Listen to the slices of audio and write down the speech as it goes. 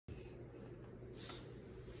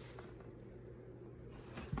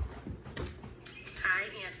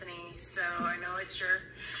So I know it's your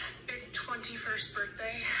big 21st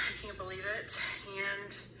birthday. I can't believe it.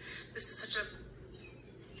 And this is such a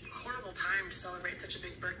horrible time to celebrate such a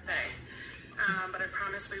big birthday. But I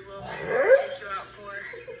promise we will take you out for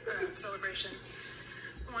a celebration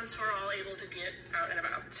once we're all able to get out and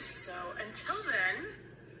about. So until then,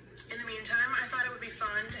 in the meantime, I thought it would be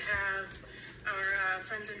fun to have our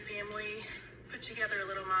friends and family put together a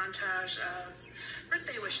little montage of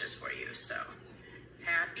birthday wishes for you. So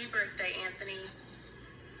happy birthday, Anthony.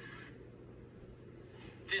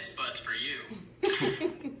 This bud's for you.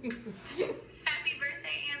 Happy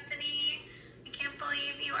birthday, Anthony. I can't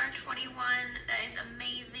believe you are 21. That is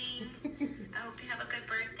amazing. I hope you have a good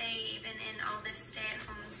birthday, even in all this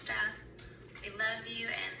stay-at-home stuff. We love you,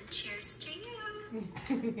 and cheers to you.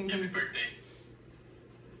 Happy birthday.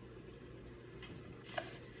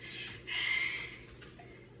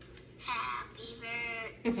 Happy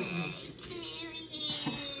birthday to you.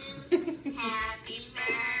 Happy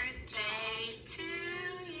birthday to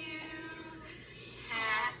you.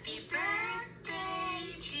 Happy birthday,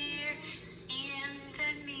 dear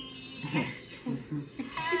Anthony.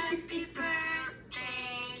 Happy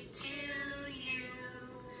birthday to you.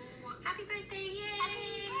 Happy birthday, yay!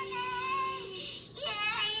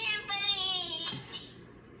 Yay, Anthony!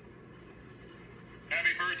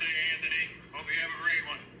 Happy birthday, Anthony. Hope you have a great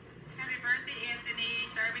one. Happy birthday, Anthony.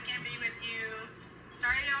 Sorry we can't be with you.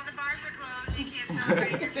 Sorry all the bars are closed. You can't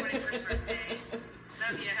celebrate your 21st birthday.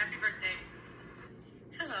 Love you. Happy birthday.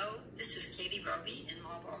 Hello, this is Katie Roby in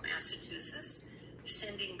Marlborough, Massachusetts,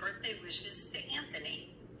 sending birthday wishes to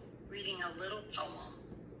Anthony, reading a little poem,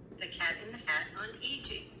 The Cat in the Hat on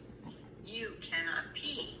Aging. You cannot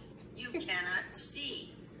pee, you cannot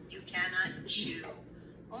see, you cannot chew.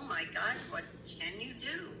 Oh my God, what can you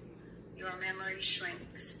do? Your memory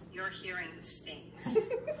shrinks, your hearing stinks.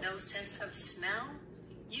 No sense of smell?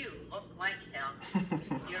 You look like hell.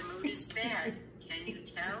 Your mood is bad, can you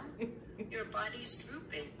tell? Your body's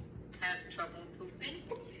drooping, have trouble pooping?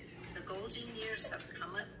 The golden years have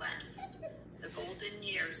come at last. The golden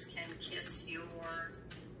years can kiss your,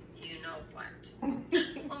 you know what.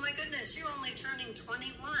 Oh my goodness, you're only turning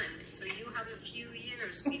 21, so you have a few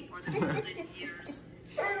years before the golden years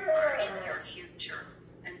are in your future.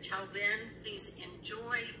 Until then, please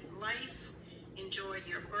enjoy life, enjoy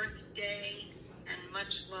your birthday, and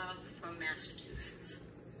much love from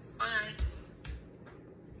Massachusetts. Bye.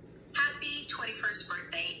 Happy 21st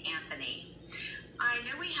birthday, Anthony. I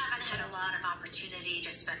know we haven't had a lot of opportunity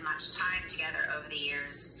to spend much time together over the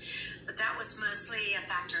years, but that was mostly a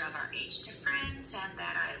factor of our age difference and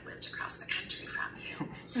that I lived across the country from you.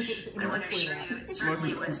 I want to assure you it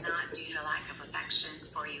certainly was not due to lack of affection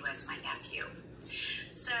for you as my nephew.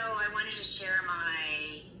 So I wanted to share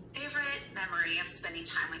my favorite memory of spending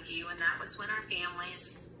time with you, and that was when our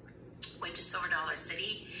families went to Silver Dollar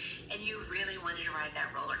City and you really wanted to ride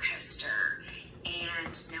that roller coaster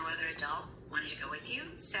and no other adult wanted to go with you,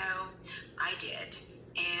 so I did.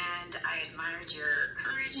 And I admired your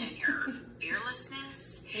courage and your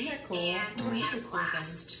fearlessness. Isn't that cool? And we had a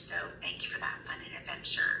blast, so thank you for that fun and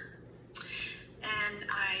adventure. And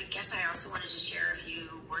I guess I also wanted to share a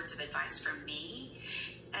few words of advice from me,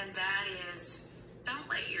 and that is, don't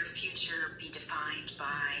let your future be defined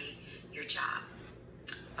by your job,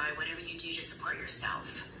 by whatever you do to support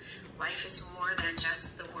yourself. Life is more than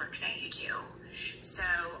just the work that you do. So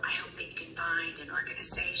I hope that you can find an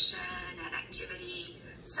organization, an activity,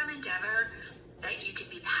 some endeavor that you can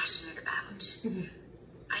be passionate about.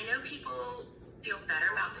 I know people feel better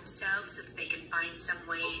about themselves if they can find some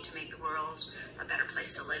way to make the world a better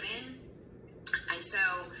place to live in. And so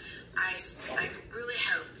I really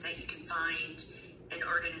hope that you can find an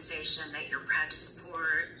organization that you're proud to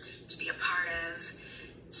support, to be a part of,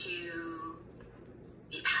 to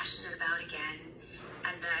be passionate about again,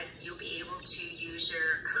 and that you'll be able to use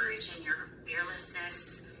your courage and your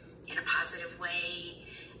fearlessness in a positive way,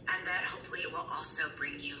 and that hopefully it will also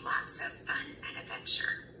bring you lots of fun and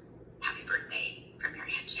adventure. Happy birthday from your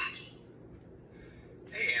Aunt Jackie.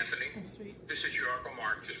 Hey, Anthony. Oh, sweet. This is your Uncle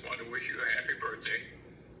Mark. Just wanted to wish you a happy birthday.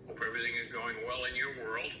 Hope everything is going well in your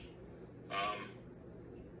world.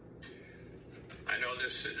 I know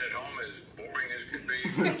this sitting at home is boring as can be,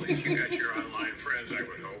 but at least you got your online friends, I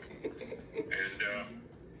would hope. And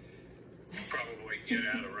probably get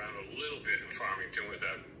out around a little bit in Farmington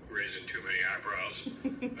without raising too many eyebrows.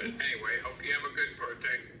 But anyway, hope you have a good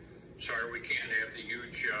birthday. Sorry we can't have the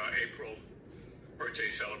huge April birthday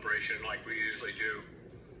celebration like we usually do.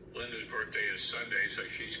 Linda's birthday is Sunday, so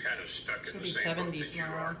she's kind of stuck in the same boat that you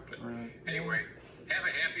are. But anyway, have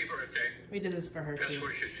a happy birthday. We did this for her Best too.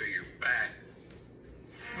 wishes to you. Bye.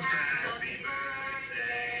 Happy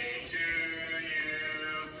birthday to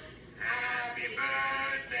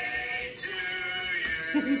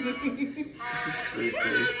Sweet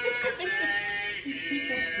face.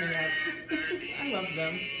 I love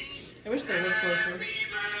them. I wish they lived closer.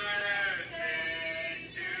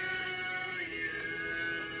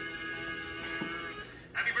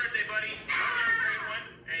 Happy birthday, buddy. Have a great one.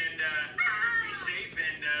 And be safe,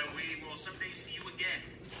 and we will someday see you again.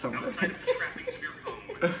 Someday. Outside of the trappings of your home.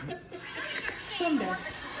 Someday. Come on,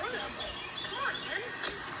 man.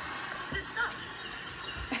 It's good stuff.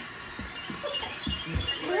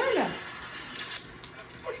 Miranda.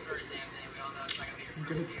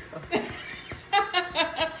 Good stuff.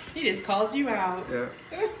 He just called you out. Yeah.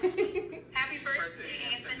 Happy birthday,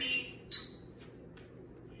 Anthony.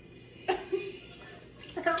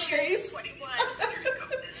 Her face. 21.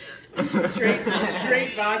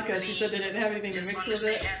 Straight vodka. She said they didn't have anything to Just mix want to with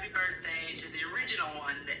say it. happy birthday to the original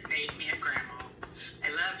one that made me a grandma. I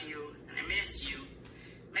love you and I miss you.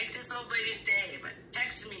 Make this old lady's day, but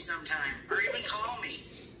text me sometime or even call me.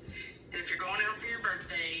 And if you're going out for your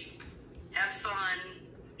birthday, have fun,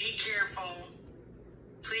 be careful.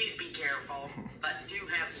 Please be careful, but do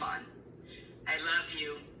have fun. I love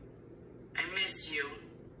you. I miss you.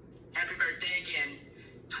 Happy birthday again.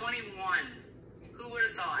 21. Who would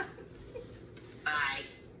have thought? Bye.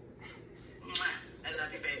 Mwah. I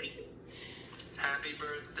love you, baby. Happy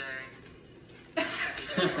birthday. Happy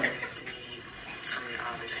birthday, Anthony, from your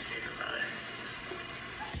obviously favorite brother.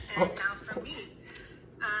 And now from me.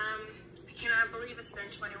 I cannot believe it's been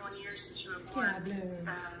 21 years since you were born.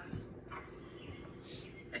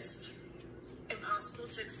 It's impossible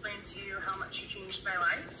to explain to you how much you changed my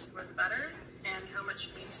life for the better and how much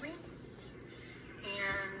you mean to me.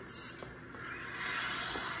 And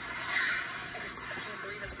I can't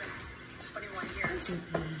believe it's been 21 years.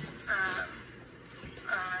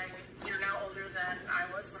 You're now older than I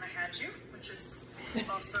was when I had you, which is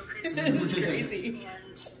also crazy. It's crazy.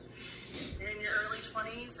 And you're in your early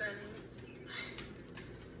 20s, and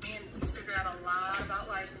man, you figure out a lot about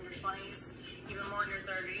life in your 20s, even more in your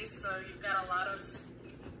 30s. So you've got a lot of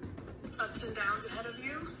ups and downs ahead of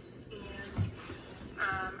you. And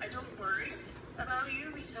I don't worry about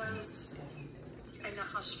you because I know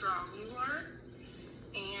how strong you are.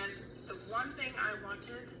 And the one thing I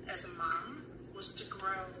wanted as a mom was to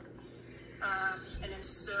grow and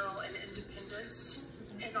instill an independence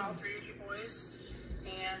in all three of you boys.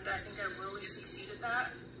 And I think I really succeeded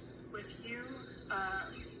that with you.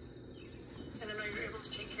 And I know you're able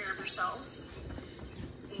to take care of yourself.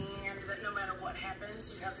 And that no matter what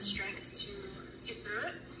happens, you have the strength to get through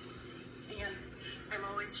it. And I'm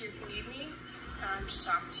always here if you need me to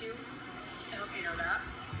talk to. I hope you know that.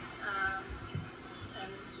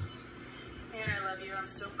 And man, I love you. I'm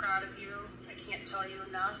so proud of you. I can't tell you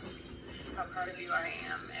enough how proud of you I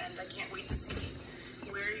am. And I can't wait to see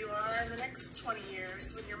where you are in the next 20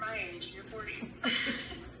 years when you're my age, in your 40s.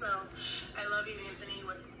 So I love you, Anthony,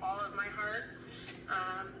 with all of my heart.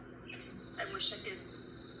 I wish I could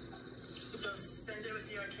go spend it with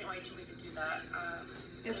you. I can't wait till we can do that.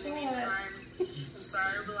 In the meantime, I'm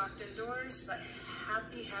sorry we're locked indoors, but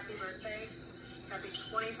happy birthday. Happy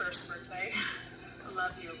 21st birthday. I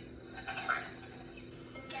love you. Bye.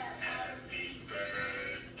 Happy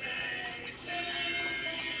birthday to you.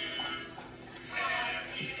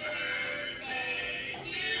 Happy birthday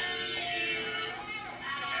to you.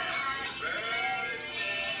 Happy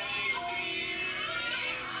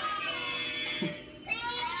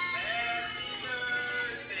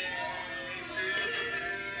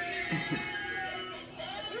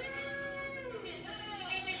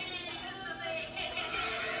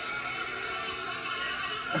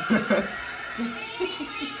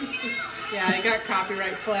Yeah, I got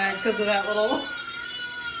copyright flagged because of that little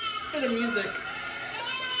bit of music.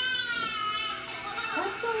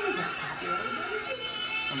 What song is that copyrighted?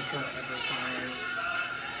 I'm sure every time.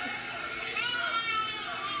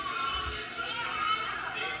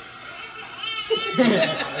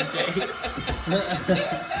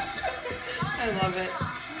 I love it.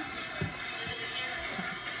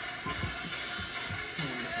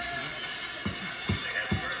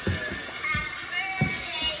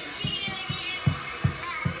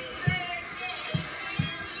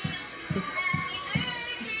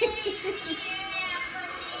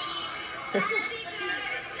 In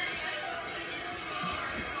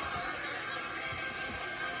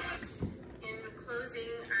closing,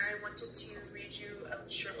 I wanted to read you a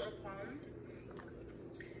short little poem.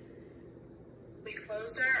 We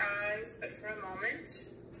closed our eyes, but for a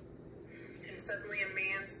moment, and suddenly a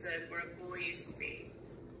man stood where a boy used to be.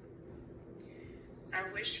 Our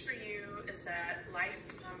wish for you is that life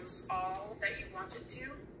becomes all that you want it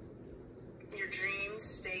to. Your dreams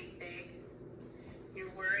stay big. Your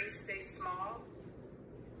worries stay small.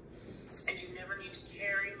 and you never need to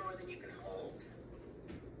carry more than you can hold.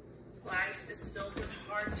 Life is filled with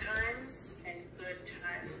hard times and good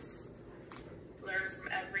times. Learn from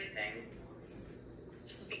everything.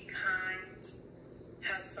 Be kind.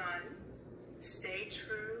 Have fun. Stay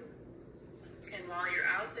true. And while you're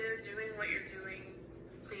out there doing what you're doing,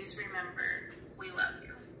 please remember, we love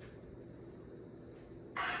you.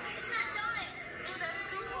 It's not done. Oh, that's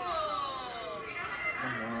cool. Oh,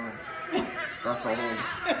 wow. That's old.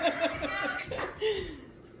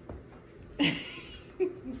 Okay,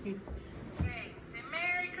 say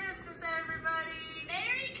Merry Christmas, everybody.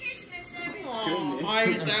 Merry Christmas, everybody. Aw,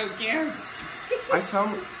 you're so cute. I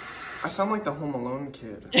sound like the Home Alone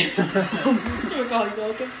kid. You call you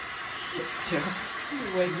Logan? Yeah.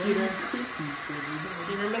 You're way cuter. Do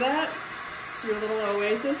you remember that? Your little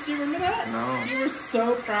oasis? Do you remember that? No. You were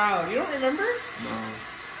so proud. You don't remember? No.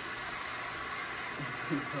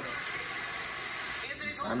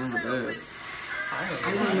 I remember this. I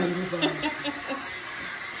remember that.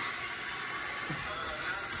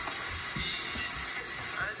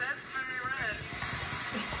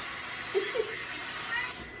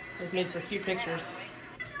 It was made for cute pictures.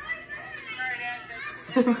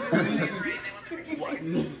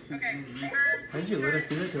 Why'd you let us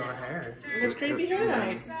do it to our hair? It was crazy hair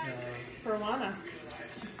night for Lana.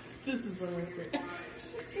 This is one of my favorite.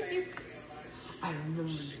 I remember.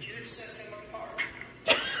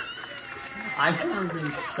 I remember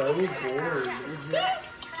being so bored.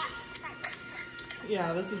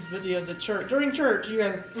 Yeah, this is videos at church. During church, you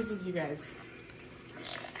guys. This is you guys.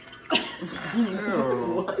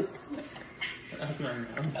 No. What? That's my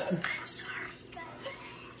mom. It's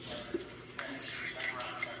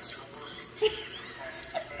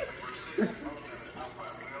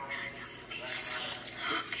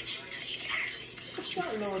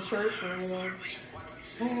not no church or anything.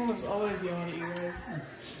 I was always yelling at you guys.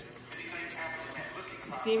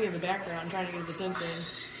 You see me in the background trying to get his attention.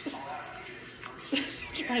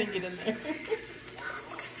 Trying to get in there.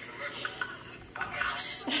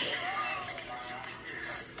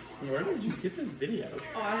 Where did you get this video?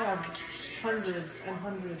 Oh, I have hundreds and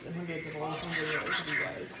hundreds and hundreds of awesome videos of you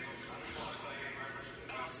guys.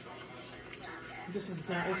 This is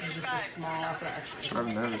just a small fraction.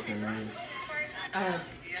 I've never seen these. I have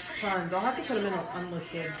tons. I'll have to put them in an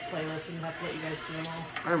unlisted playlist and have to let you guys see them all.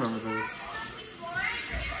 I remember this.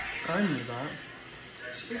 I knew that.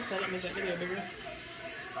 Oops, I didn't make that video bigger.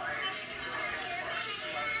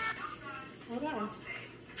 Oh, that one.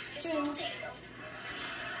 Yeah.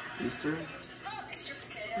 Easter?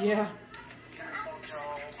 Yeah.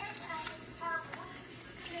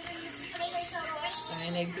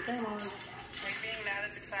 And eggs at grandma's. Are you being not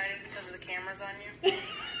as excited because of the cameras on you?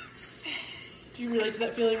 Do you relate to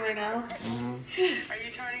that feeling right now? Mm-hmm. Are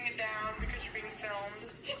you turning it down because you're being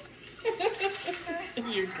filmed?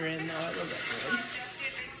 Your grin, though. I love that Give grin. Jessie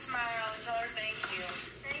a big smile and tell her thank you.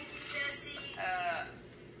 Thank you, Jessie.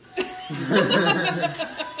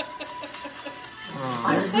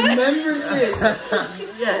 I remember this!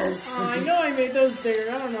 Yes! Oh, I know I made those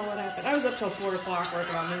bigger. I don't know what happened. I was up till 4 o'clock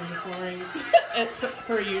working on these this morning.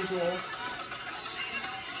 Per usual.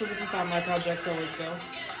 Because this is how my projects always go.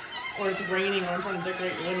 Or it's raining or I'm trying to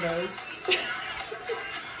decorate the windows.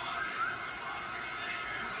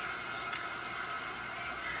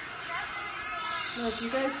 Look, you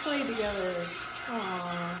guys play together.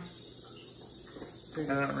 Aww. I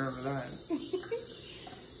don't remember that.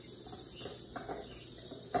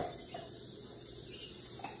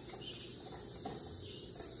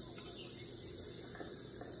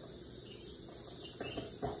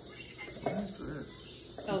 What is this?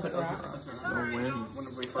 Elephant Rock. No wind. When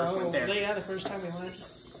we first Oh, went there. yeah, the first time we went.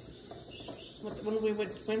 When we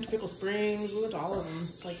went to Pickle Springs, we went to all of them,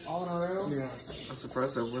 like all in a row. Yeah. I'm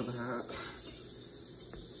surprised I wore the hat.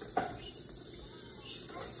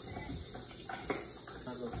 I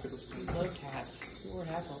love Pickle We Springs. loved hats. We wore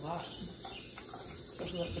hats a lot.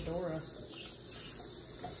 Especially that fedora.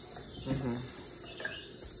 Mm-hmm.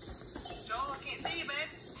 Joel, I can't see you, babe.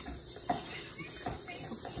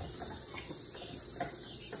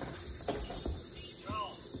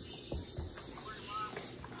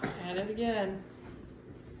 At it again.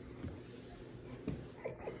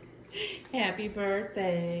 Happy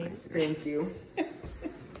birthday. Thank you. That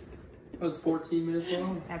was 14 minutes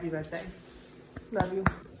long. Happy birthday. Love you.